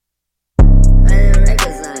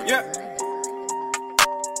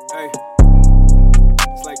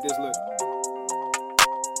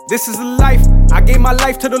This is the life. I gave my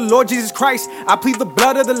life to the Lord Jesus Christ. I plead the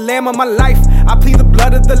blood of the Lamb on my life. I plead the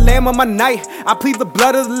blood of the Lamb on my night. I plead the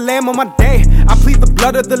blood of the Lamb on my day. I plead the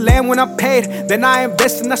blood of the Lamb when I'm paid. Then I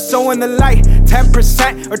invest and I sow in the light.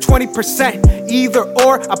 10% or 20%, either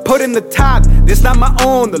or, I put in the tithe. This not my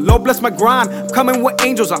own, the Lord bless my grind. I'm coming with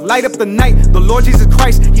angels, I light up the night. The Lord Jesus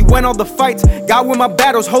Christ, He won all the fights. God win my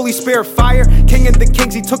battles, Holy Spirit fire. King of the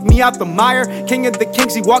kings, He took me out the mire. King of the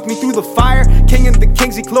kings, He walked me through the fire. King of the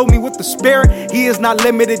kings, He clothed me with the Spirit. He is not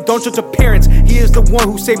limited, don't judge appearance. He is the one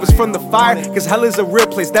who saved us from the fire. Cause hell is a real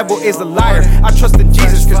place, devil is a liar. I trust in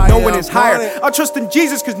Jesus cause no one is higher. I trust in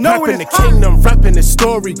Jesus cause no one is higher. Reppin' the kingdom, reppin' the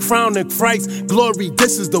story, crown in Christ, glory.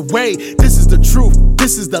 This is the way, this is the truth,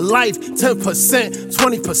 this is the life. 10%,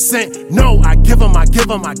 20%. No, I give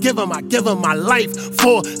him my life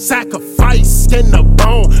for sacrifice. Skin to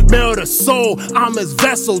bone, marrow to soul. I'm his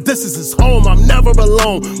vessel, this is his home. I'm never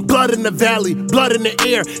alone. Blood in the valley, blood in the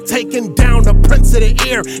air, taking down the prince of the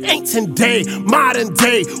air. Ancient day, modern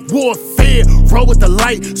day, warfare. Roll with the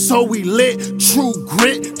light, so we lit. True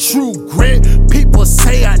grit, true grit. People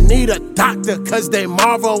say I need a doctor, cause they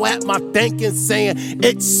marvel at my thinking, saying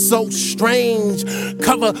it's so strange.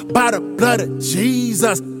 Covered by the blood of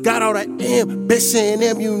Jesus. Got all the ambition,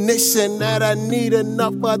 ammunition that I need,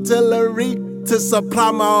 enough artillery to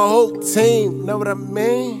supply my whole team. Know what I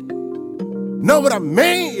mean? Know what I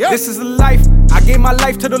mean? Yep. This is the life. I gave my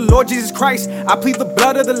life to the Lord Jesus Christ. I plead the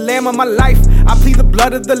blood of the Lamb on my life. I plead the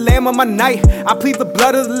blood of the Lamb on my night. I plead the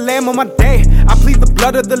blood of the Lamb on my day. I plead the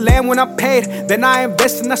blood of the Lamb when I'm paid. Then I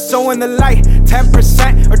invest and I sow in the light.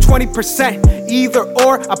 10% or 20%, either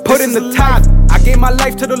or, I put in the tithe. I gave my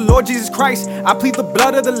life to the Lord Jesus Christ. I plead the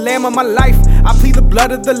blood of the Lamb on my life. I plead the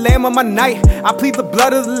blood of the Lamb on my night. I plead the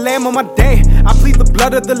blood of the Lamb on my day. I plead the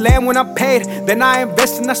blood of the Lamb when I'm paid. Then I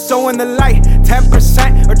invest and I sow in the light.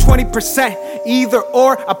 10% or 20%, either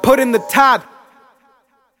or, I put in the tithe.